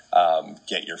airplane,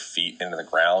 get your feet into the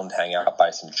ground, hang out by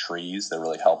some trees. They're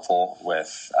really helpful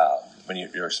with when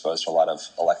you're exposed to a lot of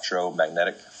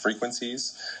electromagnetic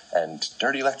frequencies and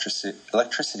dirty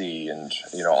electricity and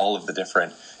all of the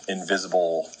different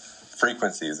invisible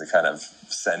frequencies that kind of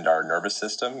send our nervous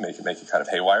system, make it kind of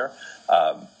haywire.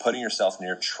 Putting yourself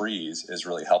near trees is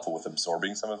really helpful with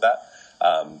absorbing some of that.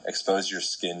 Expose your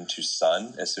skin to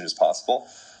sun as soon as possible.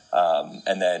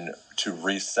 And then to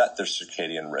reset their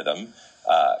circadian rhythm,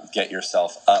 get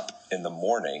yourself up in the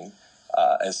morning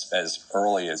as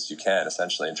early as you can,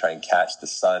 essentially, and try and catch the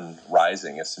sun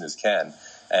rising as soon as you can.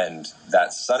 And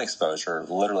that sun exposure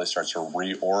literally starts to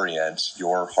reorient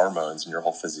your hormones and your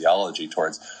whole physiology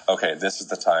towards, okay, this is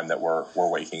the time that we're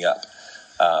waking up.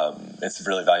 It's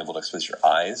really valuable to expose your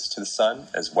eyes to the sun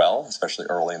as well, especially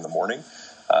early in the morning.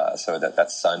 So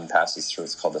that sun passes through,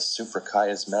 it's called the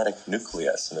suprachiasmatic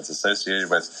nucleus, and it's associated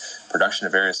with production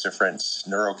of various different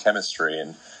neurochemistry.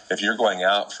 And if you're going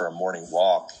out for a morning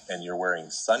walk and you're wearing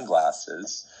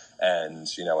sunglasses and,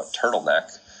 a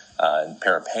turtleneck and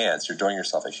pair of pants, you're doing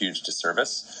yourself a huge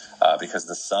disservice because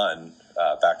the sun,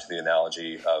 back to the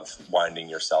analogy of winding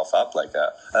yourself up like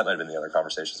that might have been the other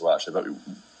conversation as well, actually, but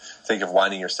think of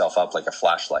winding yourself up like a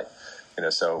flashlight.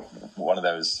 So one of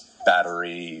those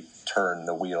battery turn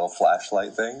the wheel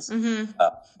flashlight things.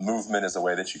 Movement is a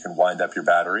way that you can wind up your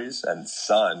batteries, and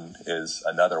sun is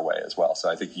another way as well. So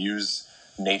I think use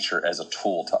nature as a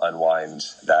tool to unwind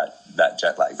that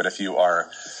jet lag. But if you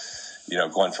are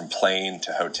going from plane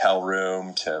to hotel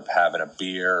room to having a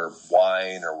beer or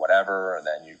wine or whatever, and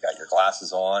then you've got your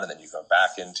glasses on, and then you go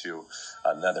back into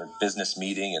another business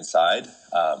meeting inside,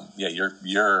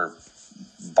 your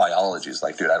biology is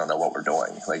like, dude, I don't know what we're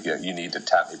doing. Like, you need to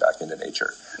tap me back into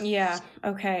nature. Yeah.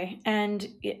 Okay. And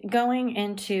going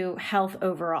into health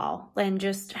overall and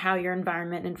just how your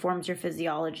environment informs your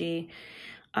physiology.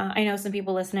 I know some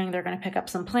people listening, they're going to pick up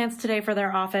some plants today for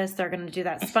their office. They're going to do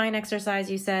that spine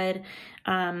exercise you said.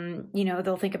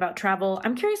 They'll think about travel.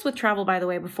 I'm curious with travel, by the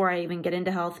way, before I even get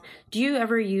into health, do you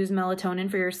ever use melatonin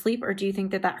for your sleep, or do you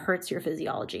think that hurts your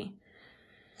physiology?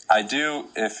 I do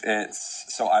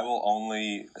I will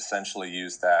only essentially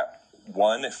use that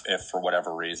one, if for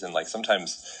whatever reason, like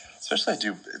sometimes, especially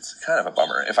it's kind of a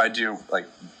bummer if I do like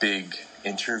big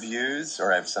interviews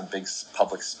or I have some big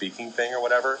public speaking thing or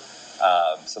whatever.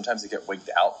 Sometimes I get wigged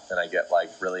out and I get like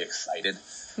really excited.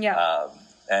 Yeah.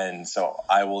 And so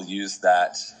I will use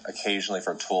that occasionally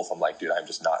for a tool if I'm like, dude, I'm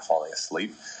just not falling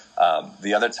asleep.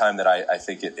 The other time that I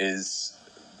think it is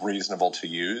reasonable to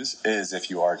use is if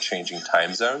you are changing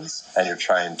time zones and you're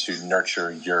trying to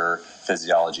nurture your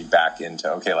physiology back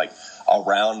into, okay, like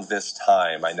around this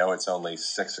time, I know it's only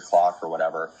 6 o'clock or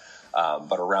whatever,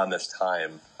 but around this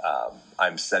time,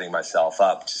 I'm setting myself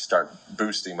up to start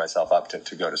boosting myself up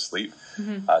to go to sleep.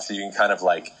 So you can kind of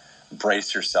like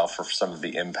brace yourself for some of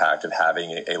the impact of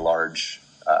having a large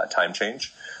time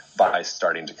change by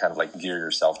starting to kind of like gear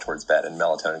yourself towards bed, and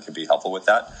melatonin can be helpful with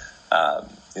that.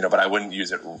 But I wouldn't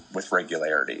use it with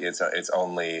regularity. It's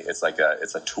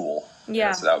a tool.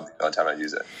 Yeah. So that would be the only time I'd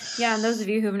use it. Yeah. And those of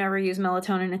you who've never used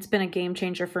melatonin, it's been a game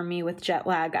changer for me with jet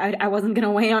lag. I wasn't going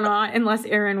to weigh on it unless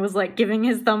Aaron was like giving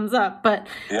his thumbs up, but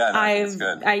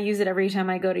I use it every time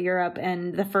I go to Europe,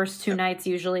 and the first 2 nights,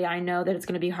 usually I know that it's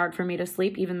going to be hard for me to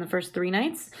sleep, even the first 3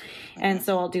 nights. And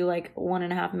so I'll do like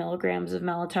 1.5 milligrams of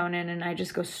melatonin and I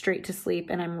just go straight to sleep,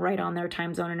 and I'm right on their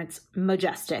time zone, and it's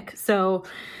majestic. So,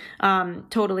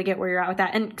 totally get where you're at with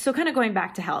that. And so kind of going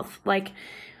back to health, like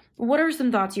what are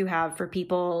some thoughts you have for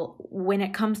people when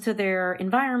it comes to their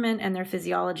environment and their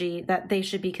physiology that they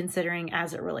should be considering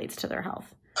as it relates to their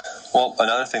health? Well,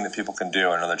 another thing that people can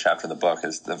do, another chapter in the book,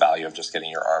 is the value of just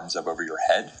getting your arms up over your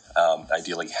head,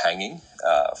 ideally hanging.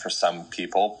 For some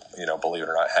people, believe it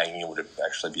or not, hanging would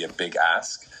actually be a big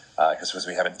ask because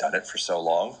we haven't done it for so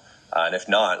long. And if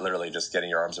not, literally just getting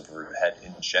your arms up over your head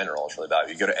in general is really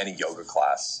valuable. You go to any yoga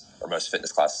class or most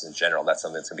fitness classes in general, that's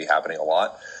something that's going to be happening a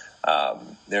lot.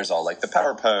 There's all like the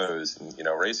power pose and,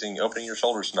 opening your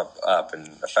shoulders up and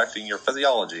affecting your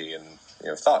physiology and,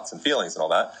 thoughts and feelings and all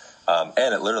that.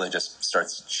 And it literally just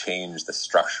starts to change the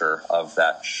structure of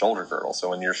that shoulder girdle. So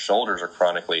when your shoulders are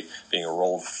chronically being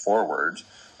rolled forward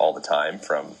all the time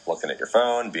from looking at your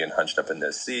phone, being hunched up in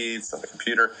those seats on the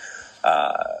computer,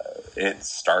 it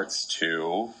starts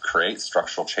to create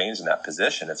structural change in that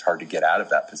position. It's hard to get out of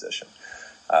that position.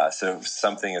 So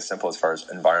something as simple as far as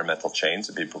environmental change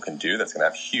that people can do that's going to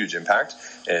have huge impact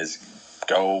is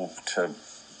go to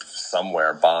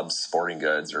somewhere, Bob's Sporting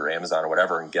Goods or Amazon or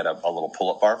whatever, and get a little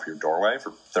pull-up bar for your doorway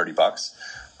for $30,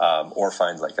 or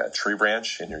find like a tree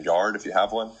branch in your yard if you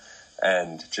have one,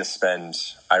 and just spend,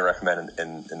 I recommend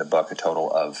in the book, a total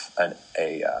of a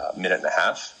minute and a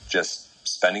half just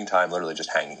spending time literally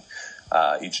just hanging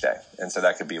each day. And so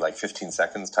that could be like 15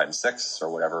 seconds times 6 or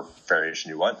whatever variation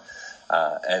you want.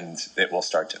 And it will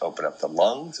start to open up the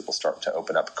lungs. It will start to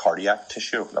open up cardiac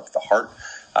tissue, open up the heart,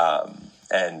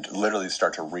 and literally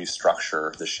start to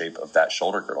restructure the shape of that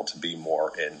shoulder girdle to be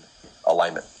more in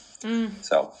alignment.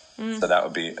 So that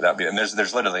would be, and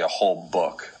there's literally a whole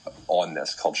book on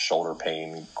this called Shoulder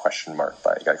Pain ?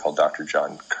 By a guy called Dr.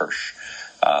 John Kirsch.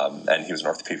 And he was an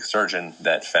orthopedic surgeon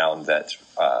that found that,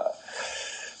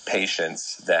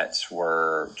 patients that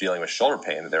were dealing with shoulder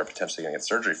pain that they were potentially going to get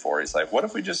surgery for, he's like, what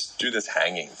if we just do this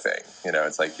hanging thing?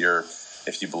 It's like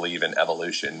if you believe in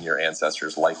evolution, your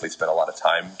ancestors likely spent a lot of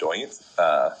time doing it.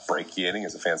 Brachiating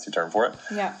is a fancy term for it.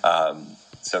 Yeah.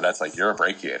 So that's like, you're a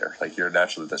brachiator. Like, you're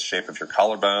naturally the shape of your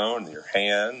collarbone, your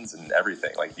hands, and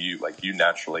everything. Like you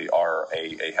naturally are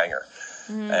a hanger.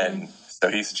 And so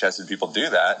he suggested people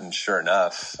do that, and sure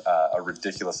enough, a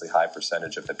ridiculously high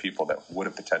percentage of the people that would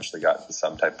have potentially gotten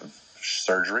some type of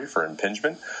surgery for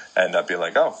impingement end up being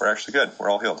like, oh, we're actually good. We're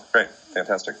all healed. Great.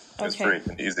 Fantastic. It's free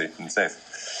and easy and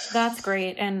safe. That's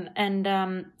great. And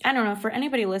I don't know, for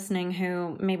anybody listening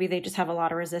who maybe they just have a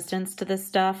lot of resistance to this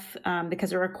stuff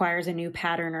because it requires a new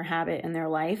pattern or habit in their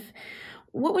life,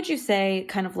 what would you say,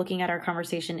 kind of looking at our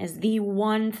conversation, is the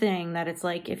one thing that it's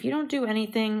like, if you don't do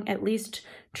anything, at least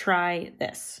try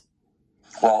this?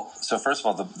 Well, so first of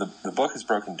all, the book is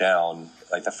broken down.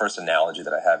 Like, the first analogy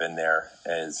that I have in there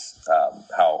is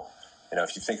how,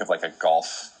 if you think of like a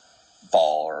golf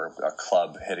ball or a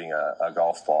club hitting a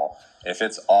golf ball, if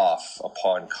it's off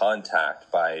upon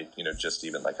contact by, just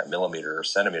even like a millimeter or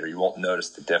centimeter, you won't notice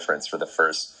the difference for the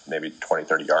first maybe 20,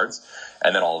 30 yards.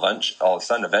 And then all of a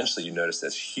sudden, eventually you notice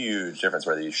this huge difference,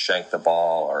 whether you shank the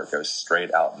ball or it goes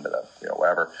straight out into the,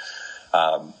 wherever.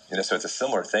 So it's a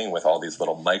similar thing with all these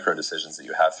little micro decisions that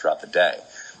you have throughout the day.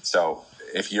 So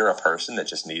if you're a person that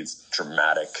just needs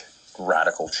dramatic,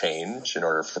 radical change in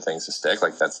order for things to stick,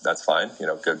 like that's fine.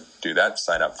 Go do that.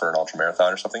 Sign up for an ultra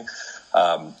marathon or something.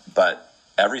 But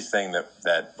everything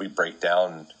that we break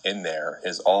down in there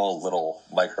is all little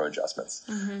micro adjustments.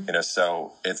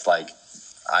 So it's like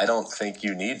I don't think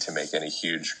you need to make any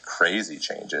huge, crazy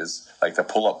changes. Like the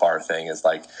pull-up bar thing is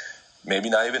like maybe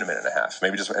not even a minute and a half.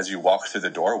 Maybe just as you walk through the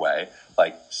doorway,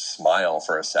 like smile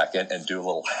for a second and do a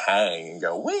little hang and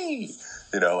go, wee!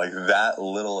 Like that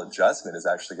little adjustment is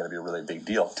actually going to be a really big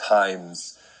deal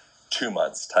times 2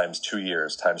 months, times 2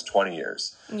 years, times 20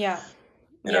 years. Yeah.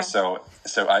 So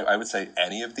I would say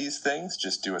any of these things,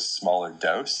 just do a smaller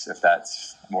dose if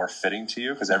that's more fitting to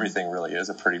you, because everything really is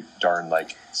a pretty darn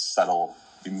like subtle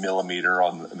millimeter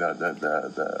on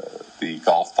the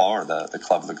golf ball or the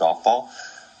club of the golf ball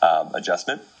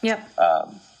adjustment. Yep.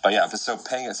 But yeah,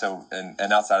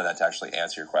 and outside of that, to actually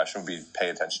answer your question, would be pay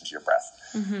attention to your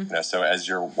breath. Mm-hmm. So as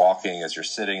you're walking, as you're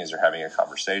sitting, as you're having a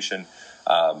conversation,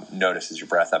 notice is your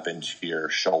breath up into your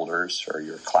shoulders or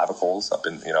your clavicles up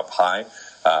up high,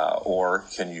 or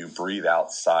can you breathe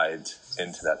outside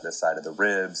into this side of the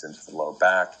ribs, into the low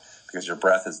back, because your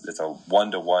breath it's a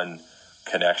 1-to-1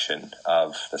 connection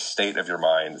of the state of your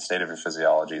mind, the state of your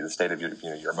physiology, the state of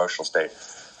your emotional state,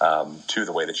 to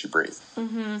the way that you breathe.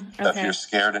 Mm-hmm. Okay. So if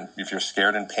you're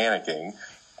scared and panicking,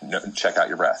 check out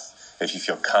your breath. If you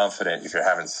feel confident, if you're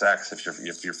having sex, if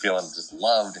you're feeling just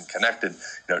loved and connected,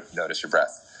 notice your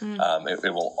breath.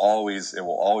 It will always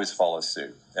follow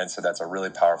suit. And so that's a really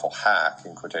powerful hack,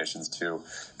 in quotations, to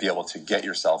be able to get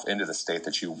yourself into the state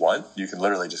that you want. You can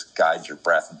literally just guide your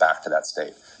breath back to that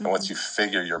state. And once you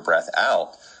figure your breath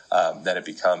out, then it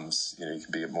becomes, you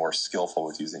can be more skillful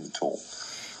with using the tool.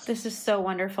 This is so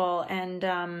wonderful. And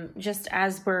just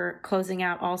as we're closing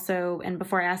out also, and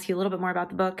before I ask you a little bit more about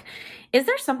the book, is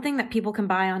there something that people can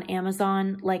buy on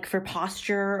Amazon, like for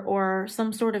posture, or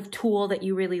some sort of tool that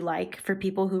you really like for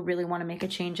people who really want to make a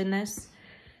change in this?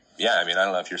 Yeah, I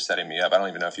don't know if you're setting me up. I don't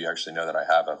even know if you actually know that I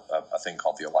have a thing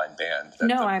called the Align Band.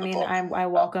 I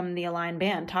welcome the Align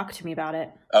Band. Talk to me about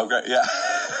it. Oh, great. Yeah.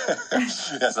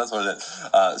 Yes, that's what it is.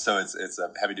 So it's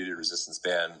a heavy duty resistance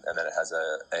band, and then it has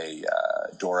a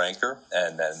door anchor,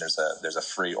 and then there's a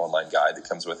free online guide that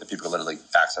comes with it. People can literally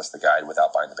access the guide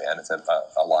without buying the band. It's at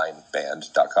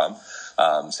alignband.com.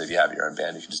 So if you have your own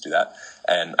band, you can just do that.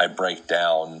 And I break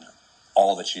down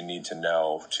all that you need to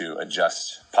know to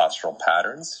adjust postural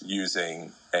patterns using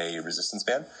a resistance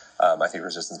band. I think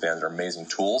resistance bands are amazing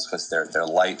tools because they're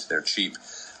light, they're cheap,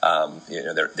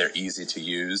 they're easy to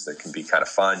use. They can be kind of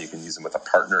fun. You can use them with a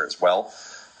partner as well.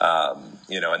 And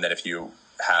then if you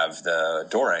have the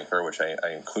door anchor, which I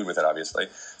include with it, obviously,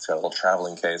 it's got a little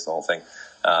traveling case, the whole thing.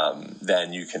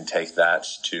 Then you can take that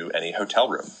to any hotel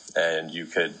room, and you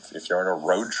could, if you're on a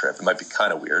road trip, it might be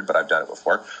kind of weird, but I've done it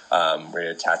before, where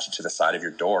you attach it to the side of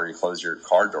your door, you close your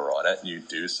car door on it, and you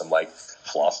do some like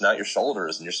flossing out your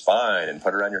shoulders and your spine and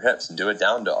put it around your hips and do a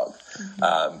down dog.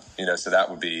 Mm-hmm. So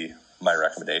that would be my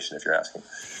recommendation if you're asking.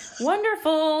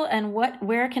 Wonderful. And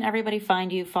where can everybody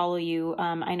find you, follow you?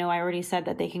 I know I already said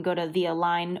that they can go to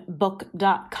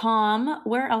thealignbook.com.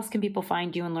 Where else can people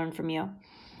find you and learn from you?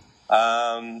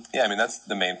 That's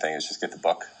the main thing, is just get the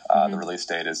book. The release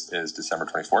date is December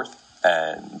 24th.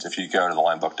 And if you go to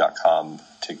thealignbook.com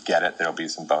to get it, there'll be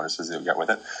some bonuses that you'll get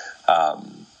with it.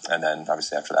 And then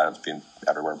obviously after that, it's being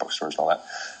everywhere, bookstores and all that.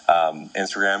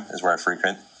 Instagram is where I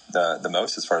frequent the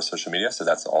most as far as social media. So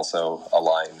that's also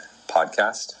Align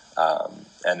Podcast.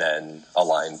 And then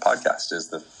Align Podcast is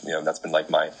that's been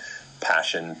like my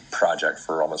passion project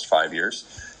for almost 5 years.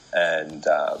 And,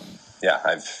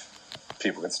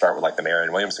 people can start with like the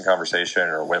Marianne Williamson conversation,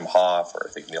 or Wim Hof, or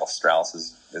I think Neil Strauss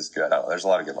is good. I don't know, there's a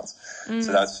lot of good ones.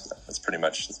 So that's pretty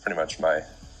much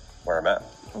where I'm at.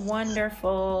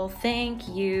 Wonderful. Thank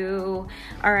you.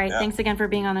 All right. Yeah. Thanks again for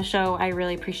being on the show. I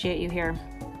really appreciate you here.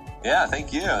 Yeah.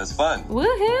 Thank you. It was fun.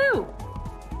 Woohoo.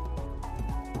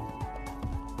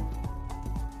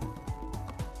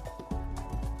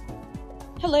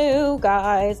 Hello,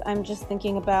 guys. I'm just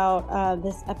thinking about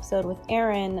this episode with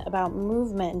Erin about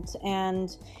movement,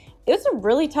 and it was a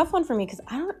really tough one for me because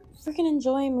I don't freaking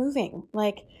enjoy moving.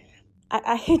 Like,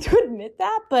 I hate to admit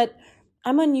that, but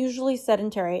I'm unusually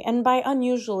sedentary, and by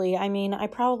unusually, I mean I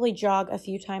probably jog a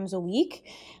few times a week,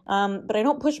 but I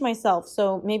don't push myself,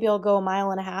 so maybe I'll go 1.5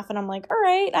 miles, and I'm like, all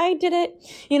right, I did it.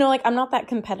 I'm not that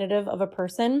competitive of a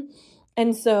person.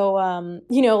 And so, I'm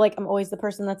always the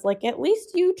person that's like, at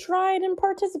least you tried and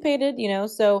participated,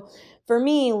 So for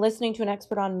me, listening to an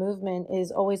expert on movement is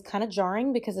always kind of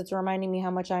jarring because it's reminding me how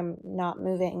much I'm not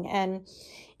moving. And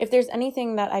if there's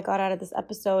anything that I got out of this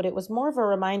episode, it was more of a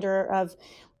reminder of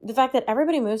the fact that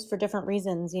everybody moves for different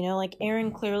reasons. Like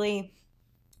Aaron clearly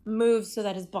moves so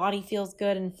that his body feels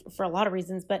good and for a lot of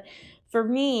reasons. But for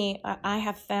me, I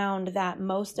have found that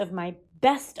most of my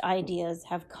best ideas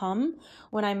have come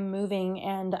when I'm moving,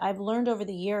 and I've learned over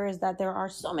the years that there are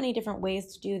so many different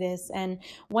ways to do this. And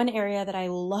one area that I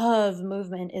love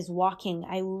movement is walking.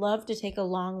 I love to take a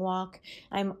long walk.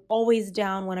 I'm always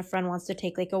down when a friend wants to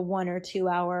take like a 1 or 2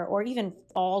 hour or even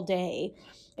all day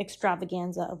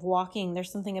extravaganza of walking.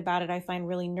 There's something about it I find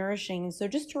really nourishing. So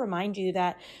just to remind you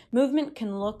that movement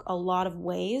can look a lot of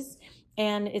ways,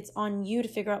 and it's on you to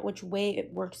figure out which way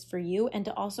it works for you, and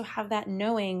to also have that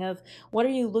knowing of what are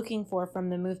you looking for from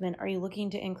the movement. Are you looking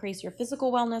to increase your physical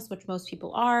wellness, which most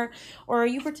people are, or are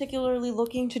you particularly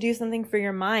looking to do something for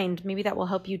your mind? Maybe that will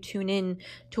help you tune in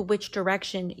to which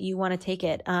direction you want to take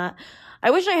it. I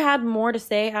wish I had more to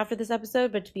say after this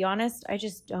episode, but to be honest, I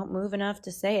just don't move enough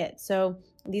to say it. So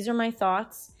these are my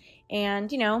thoughts, and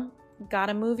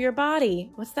gotta move your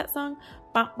body. What's that song?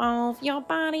 Move your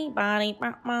body,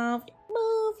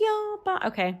 move your body.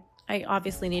 Okay, I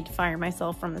obviously need to fire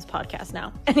myself from this podcast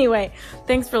now. Anyway,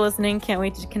 thanks for listening. Can't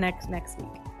wait to connect next week.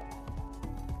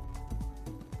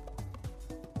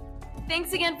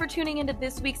 Thanks again for tuning into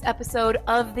this week's episode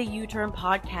of the U-Turn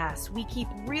Podcast. We keep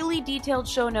really detailed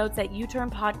show notes at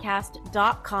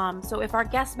uturnpodcast.com. So if our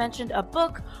guest mentioned a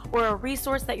book or a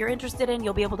resource that you're interested in,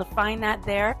 you'll be able to find that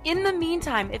there. In the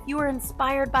meantime, if you were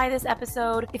inspired by this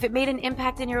episode, if it made an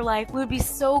impact in your life, we would be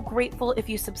so grateful if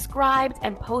you subscribed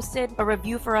and posted a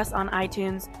review for us on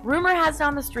iTunes. Rumor has it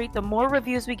on the street, the more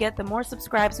reviews we get, the more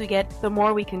subscribes we get, the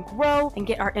more we can grow and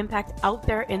get our impact out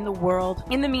there in the world.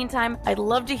 In the meantime, I'd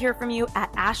love to hear from you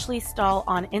at Ashley Stahl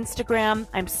on Instagram.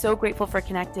 I'm so grateful for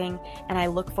connecting, and I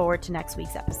look forward to next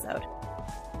week's episode.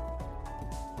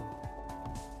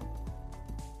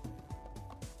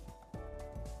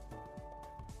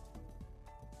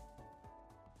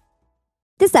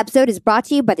 This episode is brought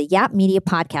to you by the Yap Media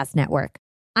Podcast Network.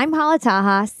 I'm Hala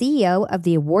Taha, CEO of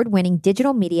the award-winning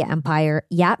digital media empire,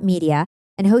 Yap Media,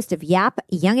 and host of Yap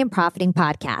Young and Profiting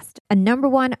Podcast, a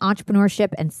 #1 entrepreneurship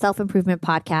and self-improvement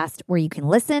podcast where you can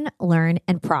listen, learn,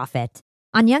 and profit.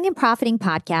 On Young and Profiting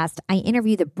Podcast, I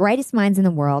interview the brightest minds in the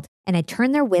world, and I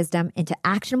turn their wisdom into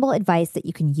actionable advice that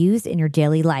you can use in your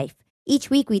daily life.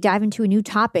 Each week, we dive into a new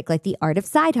topic like the art of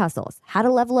side hustles, how to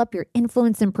level up your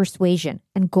influence and persuasion,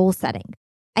 and goal setting.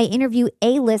 I interview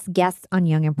A-list guests on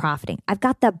Young and Profiting. I've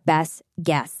got the best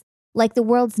guests, like the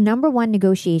world's #1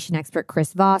 negotiation expert,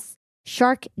 Chris Voss,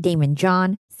 Shark Damon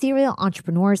John, serial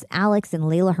entrepreneurs Alex and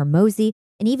Layla Hermosi,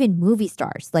 and even movie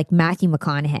stars like Matthew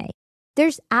McConaughey.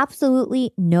 There's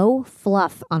absolutely no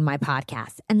fluff on my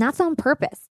podcast, and that's on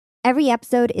purpose. Every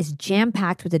episode is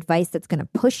jam-packed with advice that's going to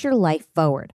push your life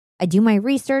forward. I do my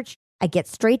research, I get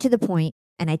straight to the point,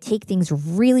 and I take things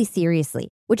really seriously,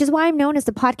 which is why I'm known as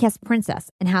the podcast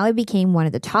princess and how I became one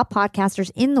of the top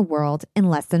podcasters in the world in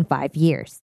less than 5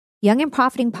 years. Young and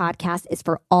Profiting Podcast is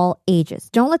for all ages.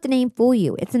 Don't let the name fool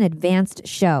you. It's an advanced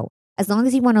show. As long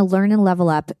as you want to learn and level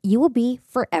up, you will be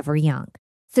forever young.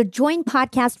 So join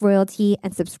podcast royalty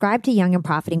and subscribe to Young and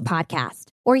Profiting Podcast,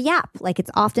 or YAP, like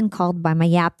it's often called by my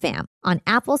YAP fam, on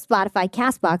Apple, Spotify,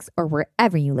 CastBox, or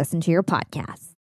wherever you listen to your podcasts.